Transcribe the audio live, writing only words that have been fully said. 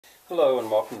Hello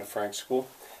and welcome to Frank's School.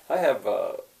 I have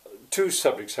two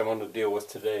subjects I want to deal with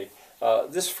today.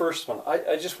 This first one,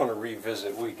 I just want to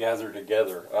revisit We Gather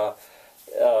Together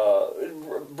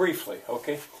briefly,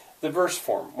 okay? The verse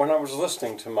form. When I was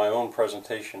listening to my own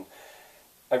presentation,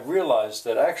 I realized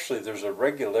that actually there's a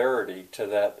regularity to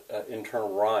that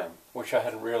internal rhyme, which I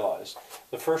hadn't realized.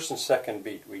 The first and second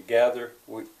beat, we gather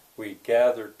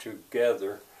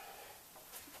together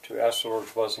to ask the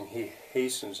Lord's blessing. He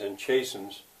hastens and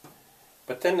chastens.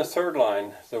 But then the third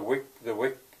line,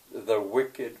 the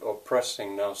wicked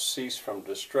oppressing now cease from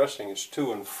distressing, is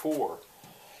 2 and 4.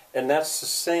 And that's the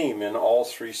same in all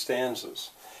three stanzas.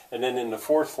 And then in the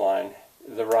fourth line,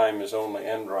 the rhyme is only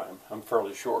end rhyme. I'm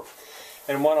fairly sure.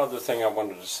 And one other thing I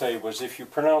wanted to say was, if you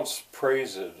pronounce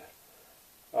praised,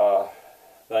 thy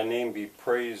name be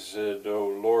praised,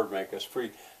 O Lord, make us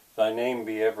free. Thy name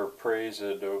be ever praised,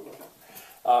 O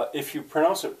Lord. If you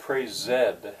pronounce it praised,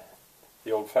 the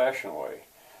old-fashioned way,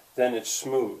 then it's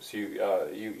smooth.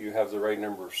 You have the right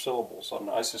number of syllables.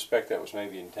 I suspect that was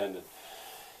maybe intended.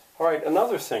 All right,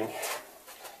 another thing.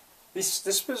 This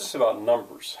business about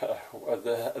numbers,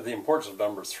 the importance of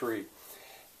number 3.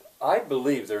 I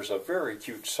believe there's a very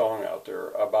cute song out there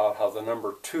about how the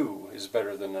number 2 is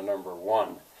better than the number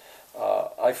 1.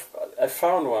 I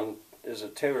found one. Is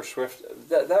it Taylor Swift?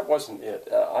 That wasn't it.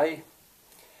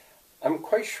 I'm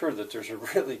quite sure that there's a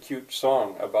really cute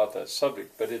song about that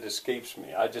subject, but it escapes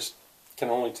me. I just can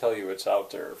only tell you it's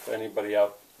out there. If anybody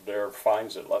out there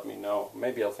finds it, let me know.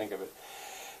 Maybe I'll think of it.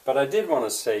 But I did want to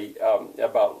say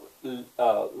about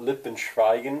Lippen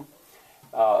Schweigen.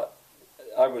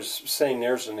 I was saying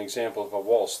there's an example of a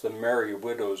waltz. The Merry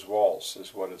Widow's Waltz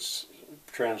is what it's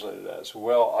translated as.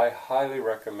 Well, I highly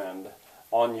recommend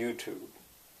on YouTube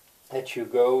that you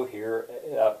go here,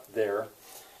 there,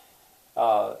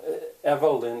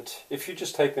 Eva Lint. If you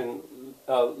just type in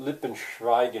Lippen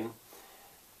Schweigen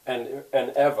and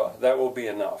Eva, that will be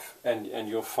enough, and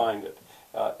you'll find it.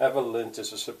 Eva Lint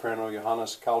is a soprano,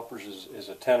 Johannes Kalpers is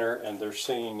a tenor, and they're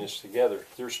singing this together.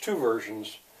 There's 2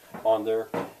 versions on there.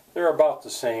 They're about the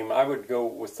same. I would go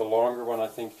with the longer one, I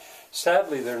think.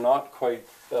 Sadly, they're not quite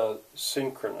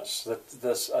synchronous.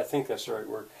 I think that's the right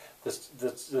word.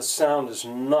 The sound is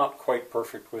not quite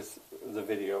perfect with the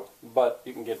video, but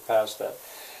you can get past that.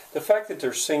 The fact that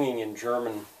they're singing in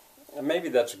German, maybe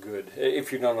that's good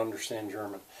if you don't understand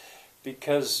German,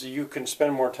 because you can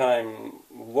spend more time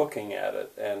looking at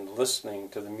it and listening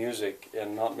to the music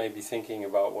and not maybe thinking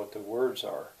about what the words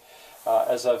are.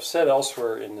 As I've said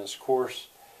elsewhere in this course,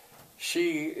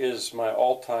 she is my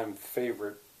all-time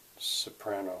favorite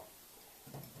soprano.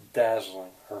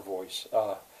 Dazzling, her voice.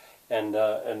 And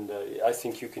I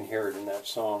think you can hear it in that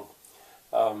song.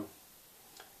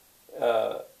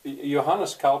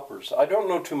 Johannes Kalpers, I don't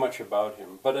know too much about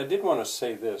him, but I did want to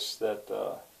say this, that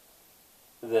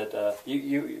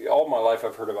all my life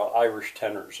I've heard about Irish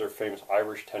tenors, they're famous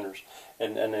Irish tenors,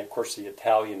 and of course the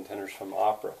Italian tenors from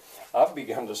opera. I've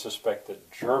begun to suspect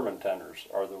that German tenors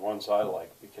are the ones I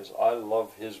like, because I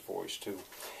love his voice too.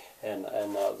 And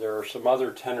there are some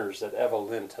other tenors that Eva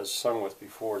Lint has sung with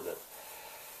before that,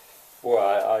 boy,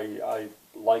 I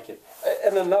like it.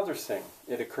 And another thing,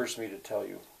 it occurs to me to tell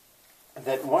you,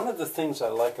 that one of the things I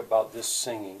like about this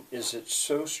singing is it's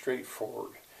so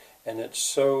straightforward, and it's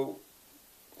so,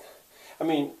 I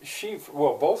mean,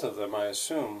 both of them, I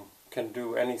assume, can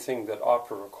do anything that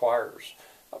opera requires.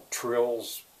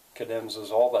 Trills,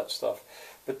 cadenzas, all that stuff.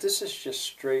 But this is just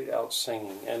straight out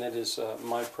singing, and it is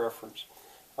my preference.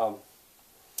 I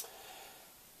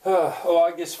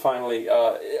guess finally,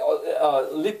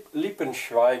 Lippen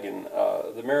Schweigen,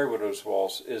 the Merry Widow's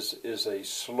Waltz, is a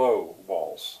slow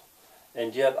waltz.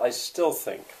 And yet I still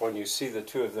think when you see the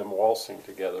 2 of them waltzing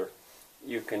together,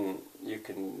 you can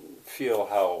feel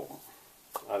how,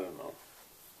 I don't know,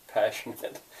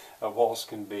 passionate a waltz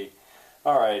can be.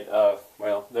 All right,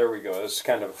 well, there we go. It's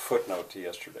kind of a footnote to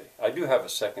yesterday. I do have a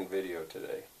second video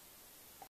today.